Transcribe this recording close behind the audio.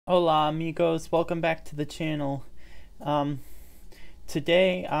Hola amigos, welcome back to the channel. Um,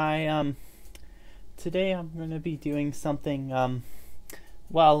 today today I'm gonna be doing something,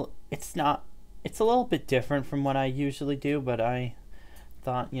 well, it's a little bit different from what I usually do, but I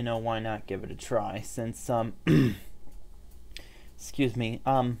thought, why not give it a try since, excuse me,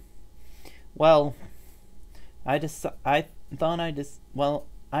 well, I thought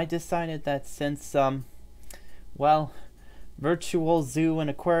I decided that since, well, virtual zoo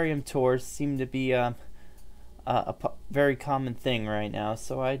and aquarium tours seem to be very common thing right now.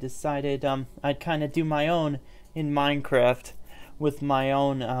 So I decided I'd kind of do my own in Minecraft with my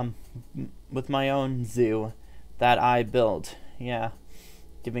own zoo that I built. Yeah,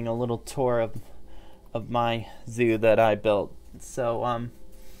 giving a little tour of my zoo that I built. So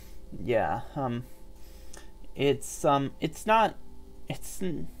yeah, it's not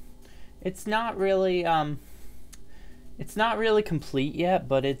it's not really it's not really complete yet,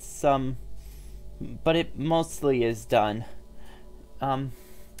 but but it mostly is done. Um,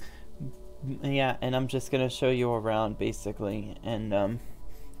 yeah, and I'm just gonna show you around basically, and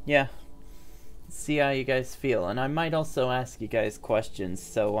yeah, see how you guys feel, and I might also ask you guys questions.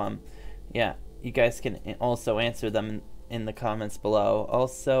 So yeah, you guys can also answer them in the comments below.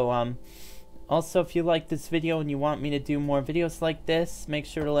 Also, if you like this video and you want me to do more videos like this, make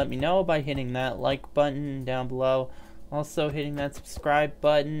sure to let me know by hitting that like button down below. Also hitting that subscribe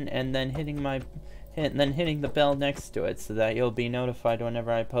button and then hitting the bell next to it so that you'll be notified whenever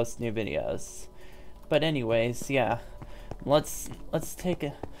I post new videos. But anyways, yeah, let's take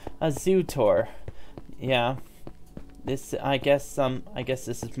a zoo tour. Yeah, I guess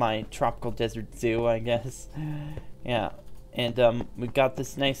this is my tropical desert zoo, I guess. Yeah, and we got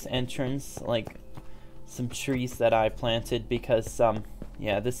this nice entrance, like some trees that I planted because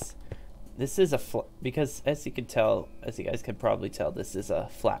yeah, this is because as you guys can probably tell, this is a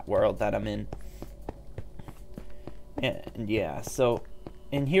flat world that I'm in. And yeah, so,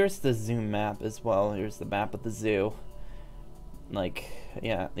 and here's the zoo map as well. Here's the map of the zoo. Like,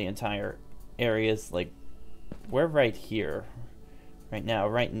 yeah, the entire area's like, we're right here, right now,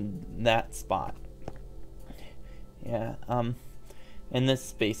 right in that spot. Yeah, and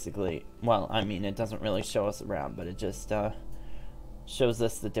this basically, well, I mean, it doesn't really show us around, but it just, shows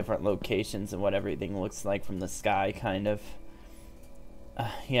us the different locations and what everything looks like from the sky, kind of.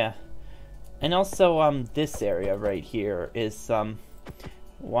 Yeah, and also this area right here is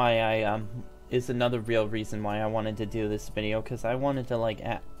is another real reason why I wanted to do this video, because I wanted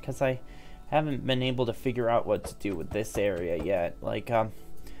to because I haven't been able to figure out what to do with this area yet. Like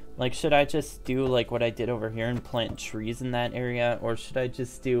should I just do like what I did over here and plant trees in that area, or should I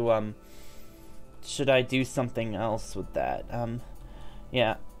just do should I do something else with that?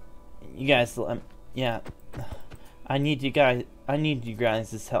 Yeah, you guys, yeah, I need you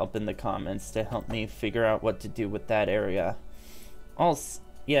guys' help in the comments to help me figure out what to do with that area. Also,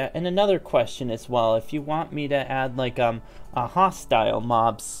 yeah, and another question as well, if you want me to add like a hostile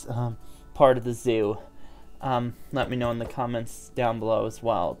mobs part of the zoo, let me know in the comments down below as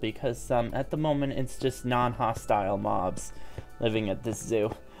well, because at the moment it's just non-hostile mobs living at this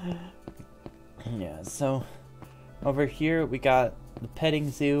zoo. Yeah, so over here we got the petting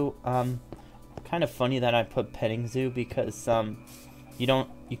zoo. Kind of funny that I put petting zoo because you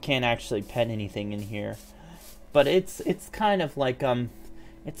can't actually pet anything in here, but it's kind of like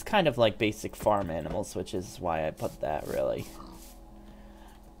basic farm animals, which is why I put that, really.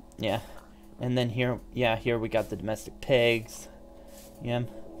 Yeah, and then here we got the domestic pigs. Yeah,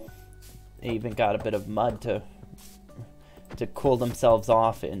 they even got a bit of mud to cool themselves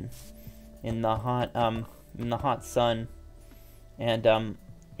off in the hot sun. And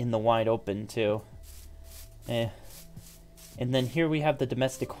in the wide open too. And then here we have the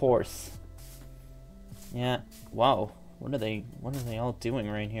domestic horse. Yeah. Wow. What are they all doing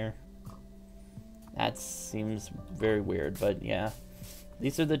right here? That seems very weird, but yeah.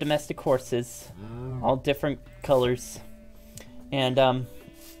 These are the domestic horses. All different colors. And a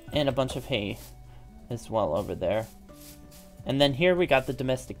bunch of hay as well over there. And then here we got the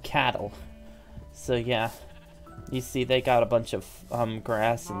domestic cattle. So yeah. You see, they got a bunch of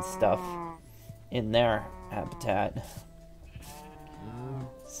grass and stuff in their habitat,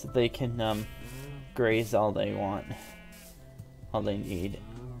 so they can graze all they want, all they need.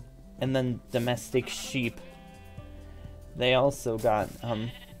 And then domestic sheep. They also got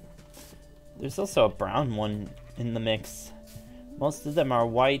there's also a brown one in the mix. Most of them are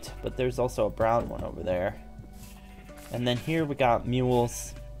white, but there's also a brown one over there. And then here we got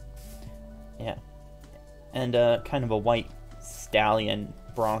mules. Yeah. And kind of a white stallion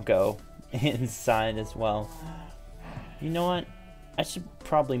bronco inside as well. You know what? I should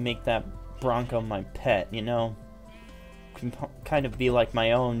probably make that Bronco my pet, you know? Can kind of be like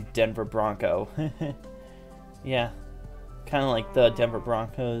my own Denver Bronco. Yeah. Kind of like the Denver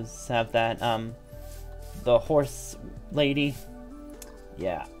Broncos have that, the horse lady.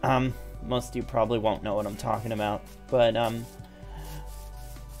 Yeah, most of you probably won't know what I'm talking about. But,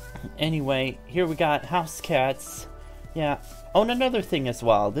 anyway, here we got house cats. Yeah. Oh, and another thing as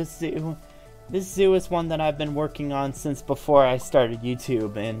well. This zoo is one that I've been working on since before I started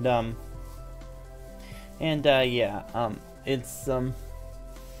YouTube, yeah, it's,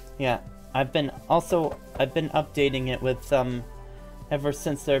 yeah, I've been updating it with, ever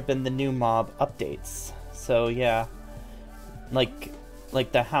since there have been the new mob updates. So, yeah, like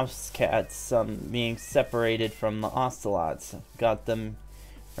the house cats, being separated from the ocelots. Got them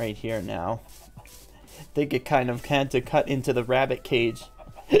right here now. I think it kind of had to cut into the rabbit cage,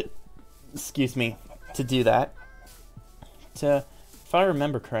 excuse me, to do that. If I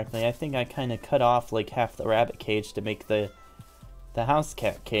remember correctly, I think I kind of cut off like half the rabbit cage to make the house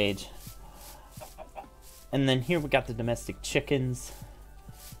cat cage. And then here we got the domestic chickens.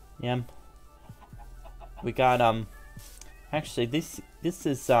 Yeah. We got actually this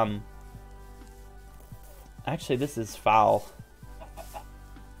is actually this is foul.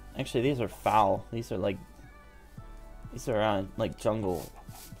 Actually, these are foul. These are like jungle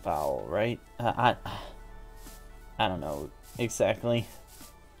fowl, right? I don't know exactly.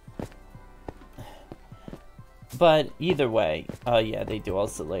 But either way, yeah, they do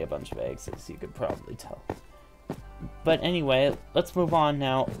also lay a bunch of eggs, as you could probably tell. But anyway, let's move on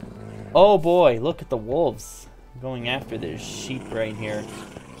now. Oh boy, look at the wolves going after this sheep right here.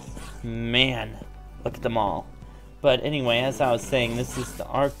 Man, look at them all. But anyway, as I was saying, this is the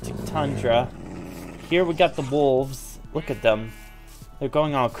Arctic tundra. Here we got the wolves. Look at them. They're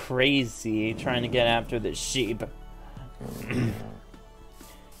going all crazy, trying to get after this sheep.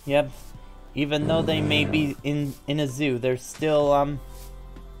 Yep. Even though they may be in a zoo, they're still,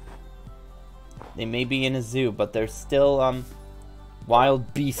 they may be in a zoo, but they're still,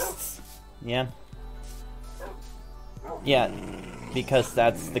 wild beasts. Yeah. Yeah, because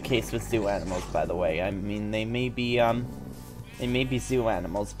that's the case with zoo animals, by the way. I mean, they may be zoo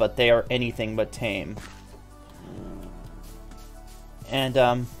animals, but they are anything but tame. And,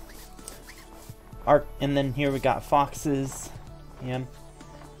 and then here we got foxes. Yeah. I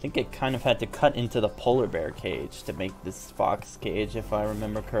think it kind of had to cut into the polar bear cage to make this fox cage, if I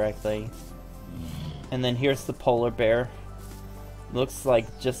remember correctly. And then here's the polar bear. Looks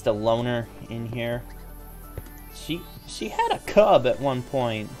like just a loner in here. She had a cub at one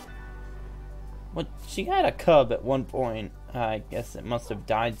point. What? She had a cub at one point. I guess it must have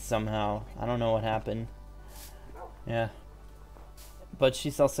died somehow. I don't know what happened. Yeah. But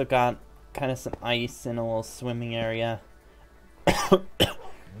she's also got kind of some ice and a little swimming area.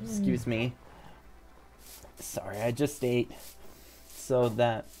 Excuse me. Sorry, I just ate. So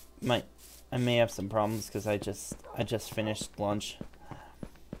that I may have some problems because I just finished lunch.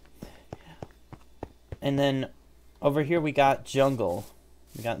 And then over here we got jungle.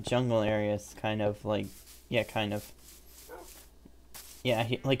 We got jungle areas, kind of like, yeah, kind of. Yeah,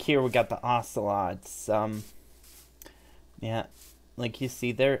 like here we got the ocelots. Yeah, like you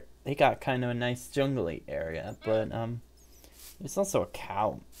see there, they got kind of a nice jungly area, but there's also a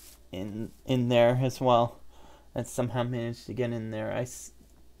cow in there as well that somehow managed to get in there. I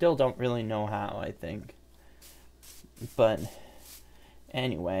still don't really know how, I think. But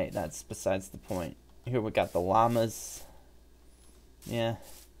anyway, that's besides the point. Here we got the llamas. Yeah,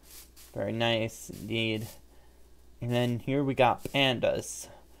 very nice indeed. And then here we got pandas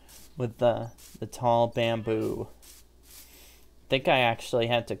with the tall bamboo. I think I actually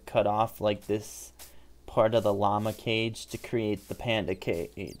had to cut off like this part of the llama cage to create the panda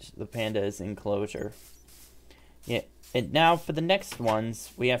cage, the panda's enclosure. Yeah, and now for the next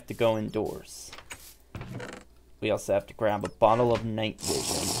ones, we have to go indoors. We also have to grab a bottle of night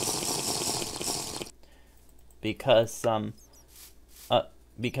vision. Because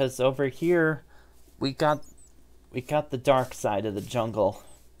over here we got the dark side of the jungle.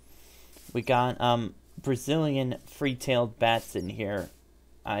 We got Brazilian free-tailed bats in here.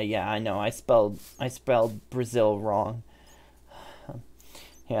 Yeah, I know I spelled Brazil wrong.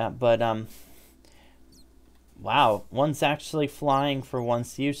 Yeah, but wow, one's actually flying for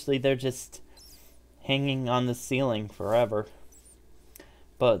once. Usually they're just hanging on the ceiling forever.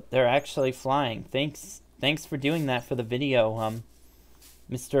 But they're actually flying. Thanks for doing that for the video,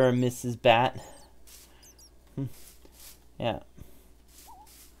 Mr. or Mrs. Bat. Yeah.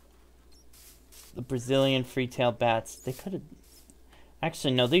 The Brazilian free-tailed bats, they could have...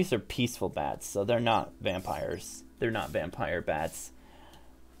 Actually, no, these are peaceful bats, so they're not vampires. they're not vampire bats.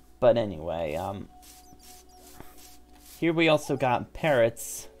 But anyway, here we also got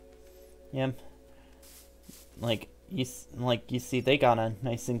parrots. Yep. Like you see, they got a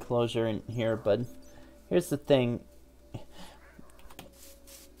nice enclosure in here. But here's the thing.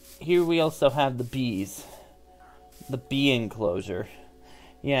 Here we also have the bees. The bee enclosure.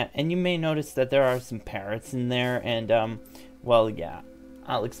 Yeah, and you may notice that there are some parrots in there, and well, yeah,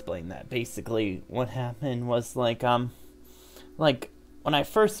 I'll explain that. Basically, what happened was like when I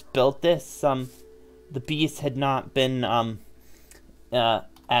first built this, the bees had not been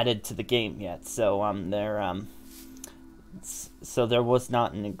added to the game yet, so so there was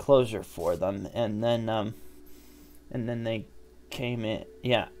not an enclosure for them, and then they came in.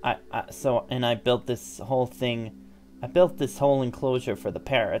 Yeah, I built this whole thing. I built this whole enclosure for the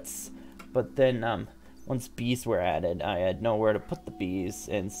parrots, but then once bees were added, I had nowhere to put the bees,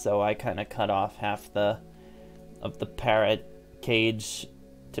 and so I kind of cut off half of the parrot cage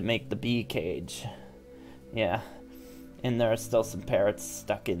to make the bee cage. Yeah, and there are still some parrots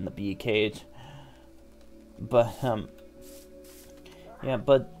stuck in the bee cage, but yeah,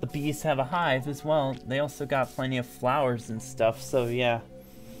 but the bees have a hive as well. They also got plenty of flowers and stuff, so yeah.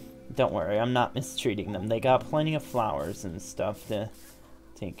 Don't worry, I'm not mistreating them. They got plenty of flowers and stuff to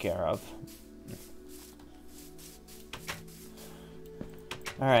take care of.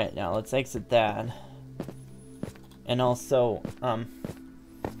 Alright, now let's exit that. And also,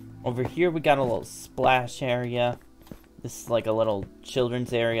 over here we got a little splash area. This is like a little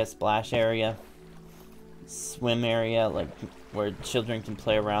children's area, splash area. Swim area, like where children can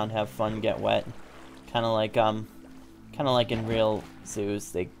play around, have fun, get wet. Kinda like in real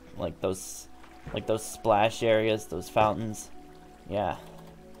zoos, they like those splash areas, those fountains. Yeah,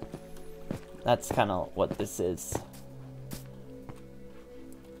 that's kind of what this is.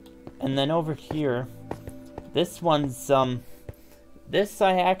 And then over here, this one's this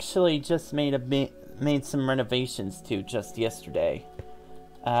I actually just made some renovations to just yesterday.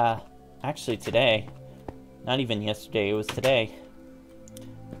 Actually today, not even yesterday, it was today.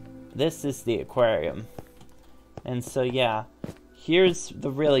 This is the aquarium, and so yeah. Here's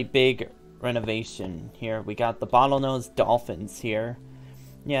the really big renovation here. We got the bottlenose dolphins here.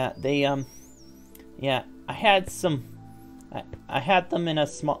 Yeah, they, yeah, I had them in a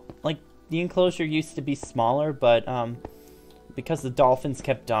small, like, the enclosure used to be smaller, but, because the dolphins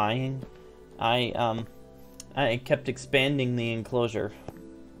kept dying, I kept expanding the enclosure.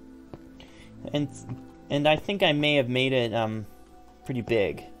 And I think I may have made it, pretty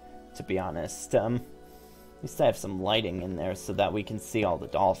big, to be honest. At least I have some lighting in there so that we can see all the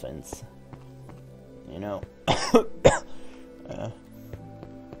dolphins. You know.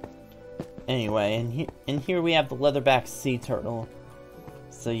 Anyway, and here we have the leatherback sea turtle.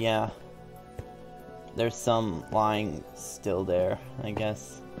 So yeah, there's some lying still there, I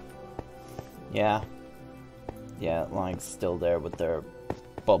guess. Yeah, lying still there with their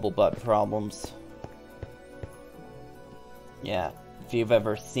bubble butt problems. Yeah, if you've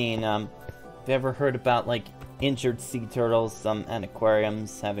ever seen if you ever heard about like injured sea turtles at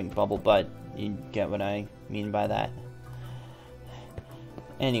aquariums having bubble butt, you get what I mean by that.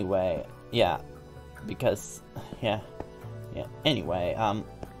 Anyway, yeah, because yeah. Anyway,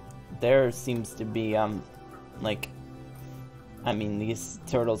 there seems to be like, I mean, these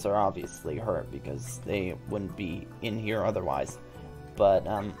turtles are obviously hurt because they wouldn't be in here otherwise. But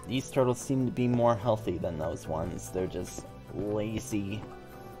these turtles seem to be more healthy than those ones. They're just lazy,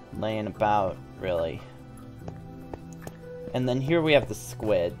 laying about, really. And then here we have the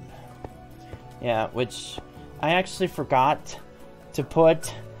squid. Yeah, which I actually forgot to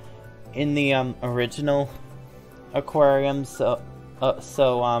put in the original aquarium, so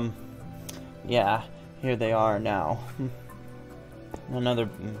yeah, here they are now. Another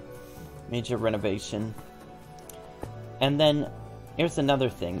major renovation. And then here's another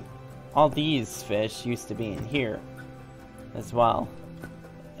thing. All these fish used to be in here as well.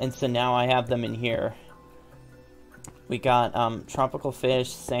 And so now I have them in here. We got tropical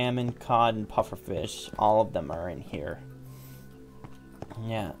fish, salmon, cod, and pufferfish. All of them are in here.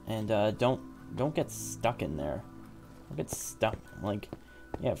 Yeah, and don't get stuck in there. Don't get stuck. Like,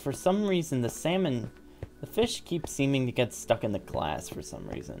 yeah, for some reason the fish keep seeming to get stuck in the glass for some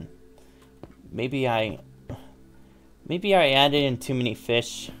reason. Maybe I added in too many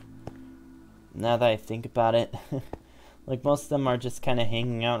fish. Now that I think about it. Like, most of them are just kind of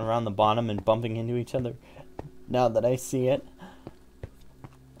hanging out around the bottom and bumping into each other, now that I see it.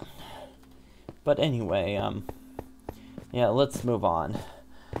 But anyway, yeah, let's move on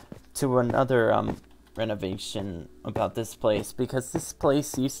to another renovation about this place, because this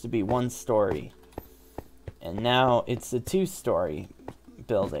place used to be one story. And now it's a 2-story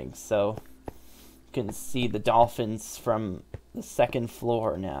building, so you can see the dolphins from the 2nd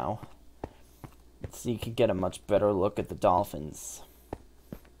floor now. So you can get a much better look at the dolphins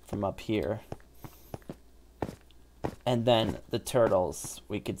from up here. And then the turtles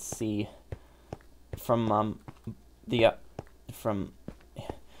we could see from from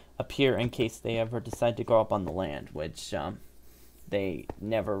up here, in case they ever decide to go up on the land, which they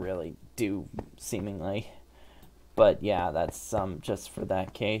never really do, seemingly. But yeah, that's just for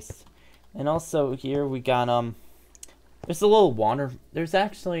that case. And also here we got there's a little water. There's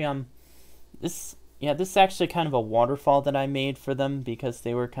actually this is actually kind of a waterfall that I made for them, because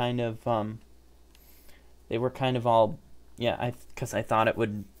they were kind of all, because I thought it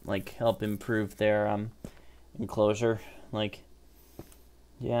would like help improve their enclosure, like,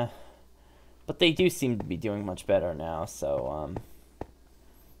 yeah. But they do seem to be doing much better now, so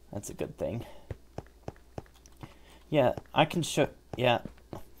that's a good thing. Yeah, I can show, yeah,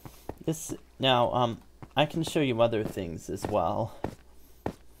 this, now, I can show you other things as well.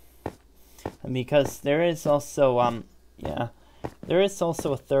 Because there is also, there is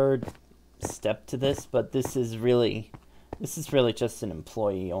also a third step to this, but this is really just an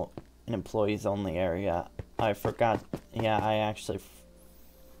employees only area. I forgot, yeah, I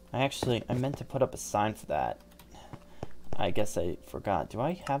meant to put up a sign for that. I guess I forgot. Do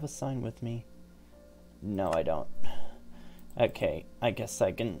I have a sign with me? No, I don't. Okay, I guess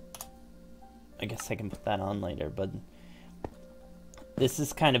I can put that on later, but this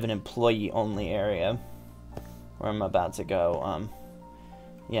is kind of an employee-only area where I'm about to go.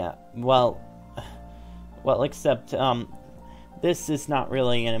 Yeah, well, except, this is not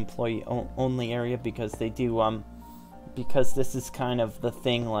really an employee-only area, because they do, because this is kind of the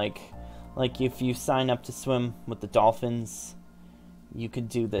thing, like if you sign up to swim with the dolphins, you could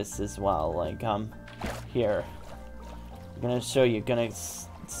do this as well. Like, here, I'm gonna show you,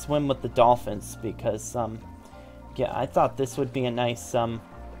 swim with the dolphins, because, yeah, I thought this would be a nice,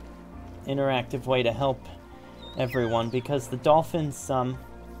 interactive way to help everyone, because the dolphins,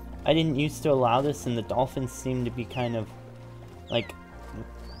 I didn't used to allow this, and the dolphins seem to be kind of, like,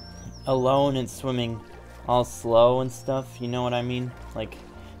 alone and swimming all slow and stuff, you know what I mean? Like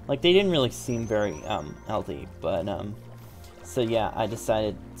they didn't really seem very, healthy, but, so yeah, I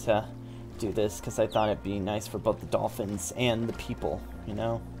decided to do this, because I thought it'd be nice for both the dolphins and the people, you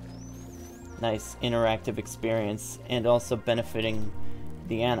know? Nice interactive experience, and also benefiting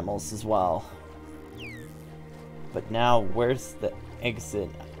the animals as well. But now, where's the exit?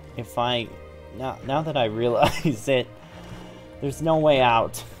 If now that I realize it, there's no way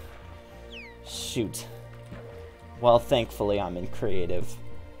out. Shoot. Well, thankfully I'm in creative.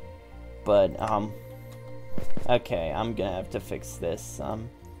 But, okay, I'm gonna have to fix this. Are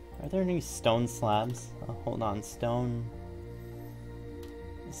there any stone slabs? Hold on, stone...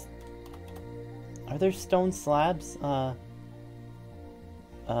 Are there stone slabs?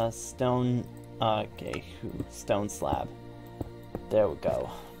 Stone... okay, stone slab. There we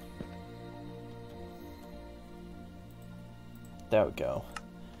go. There we go.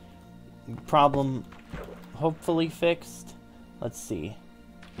 Problem hopefully fixed. Let's see.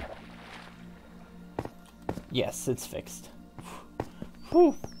 Yes, it's fixed.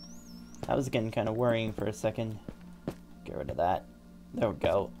 Whew. That was getting kind of worrying for a second. Get rid of that. There we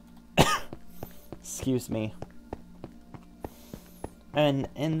go. Excuse me. And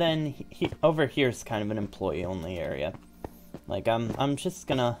then over here is kind of an employee only area. Like, I'm just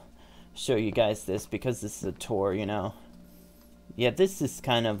gonna show you guys this, because this is a tour, you know. Yeah, this is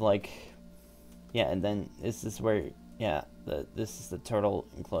kind of like, yeah, and then this is where, yeah, this is the turtle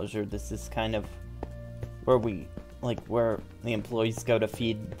enclosure. This is kind of where where the employees go to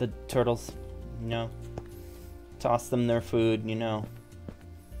feed the turtles, you know, toss them their food, you know.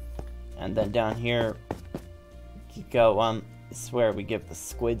 And then down here, you go, this is where we give the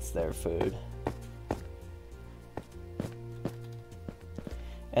squids their food.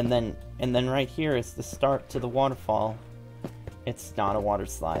 And then right here is the start to the waterfall. It's not a water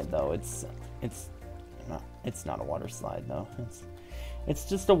slide though. It's not a water slide though. It's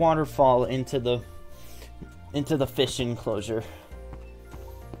just a waterfall into the fish enclosure.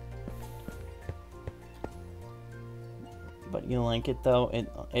 But you like it though.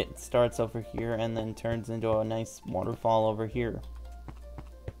 It starts over here and then turns into a nice waterfall over here.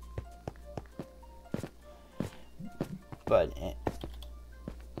 But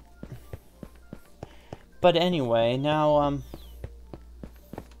anyway, now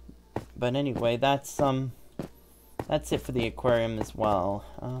but anyway, that's it for the aquarium as well.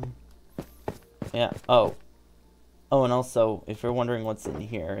 Yeah. Oh, and also, if you're wondering what's in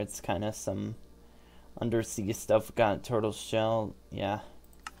here, it's kind of some undersea stuff. Got turtle shell. Yeah,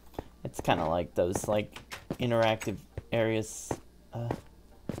 it's kind of like those like interactive areas.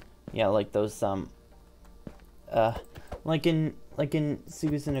 Yeah, like those like in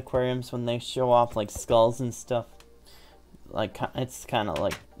zoos and aquariums when they show off like skulls and stuff. Like it's kind of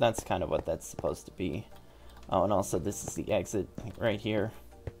like that's kind of what that's supposed to be. Oh, and also this is the exit right here.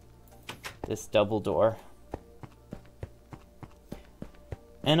 This double door.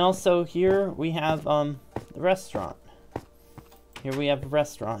 And also here we have the restaurant. Here we have a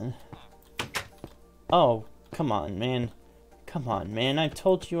restaurant. Oh, come on, man. Come on, man. I've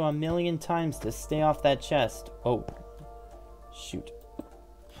told you a million times to stay off that chest. Oh. Shoot.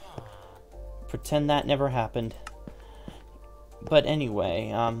 Pretend that never happened. But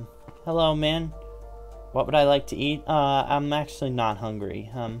anyway, hello, man. What would I like to eat? I'm actually not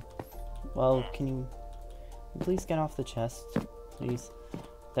hungry. Well, can you please get off the chest, please?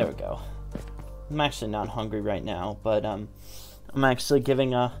 There we go. I'm actually not hungry right now, but, I'm actually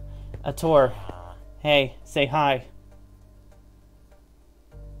giving a tour. Hey, say hi.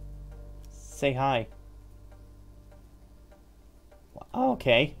 Say hi.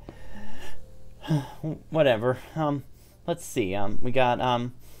 Okay. Whatever. Let's see. We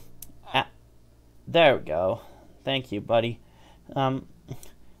got, there we go. Thank you, buddy. And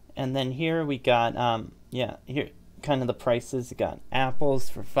then here we got, yeah, here, kind of the prices. We got apples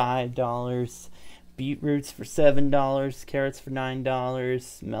for $5, beetroots for $7, carrots for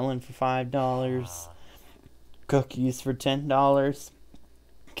 $9, melon for $5, cookies for $10,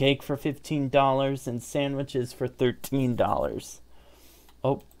 cake for $15, and sandwiches for $13.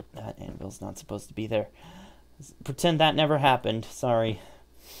 Oh, that anvil's not supposed to be there. Pretend that never happened. Sorry.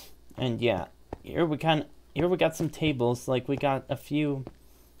 And yeah, here we got some tables. Like we got a few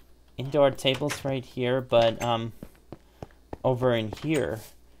indoor tables right here, but over in here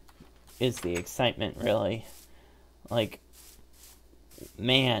is the excitement, really. Like,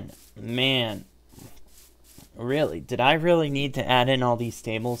 man, really, did I really need to add in all these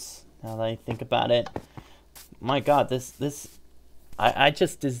tables? Now that I think about it, my God, I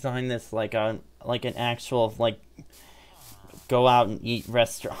just designed this like an actual like go out and eat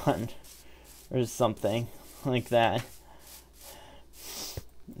restaurant or something like that.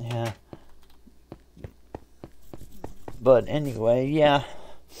 Yeah. But anyway, yeah.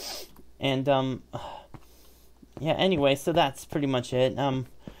 And yeah, anyway, so that's pretty much it.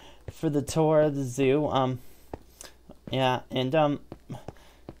 For the tour of the zoo, yeah, and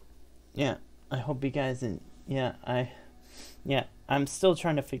yeah, I hope you guys I'm still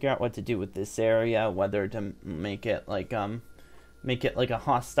trying to figure out what to do with this area, whether to make it like a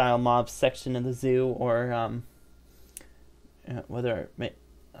hostile mob section of the zoo, or whether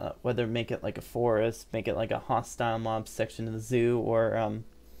make it like a forest, make it like a hostile mob section of the zoo, or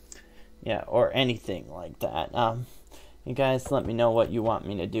yeah, or anything like that. You guys let me know what you want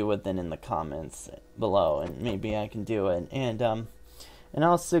me to do with it in the comments below, and maybe I can do it. And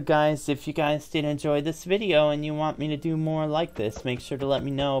also, guys, if you guys did enjoy this video and you want me to do more like this, make sure to let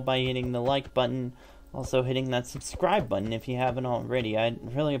me know by hitting the like button. Also hitting that subscribe button if you haven't already.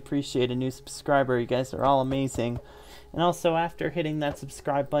 I'd really appreciate a new subscriber. You guys are all amazing. And also, after hitting that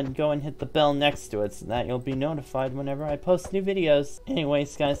subscribe button, go and hit the bell next to it so that you'll be notified whenever I post new videos.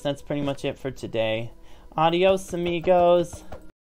 Anyways, guys, that's pretty much it for today. Adios, amigos.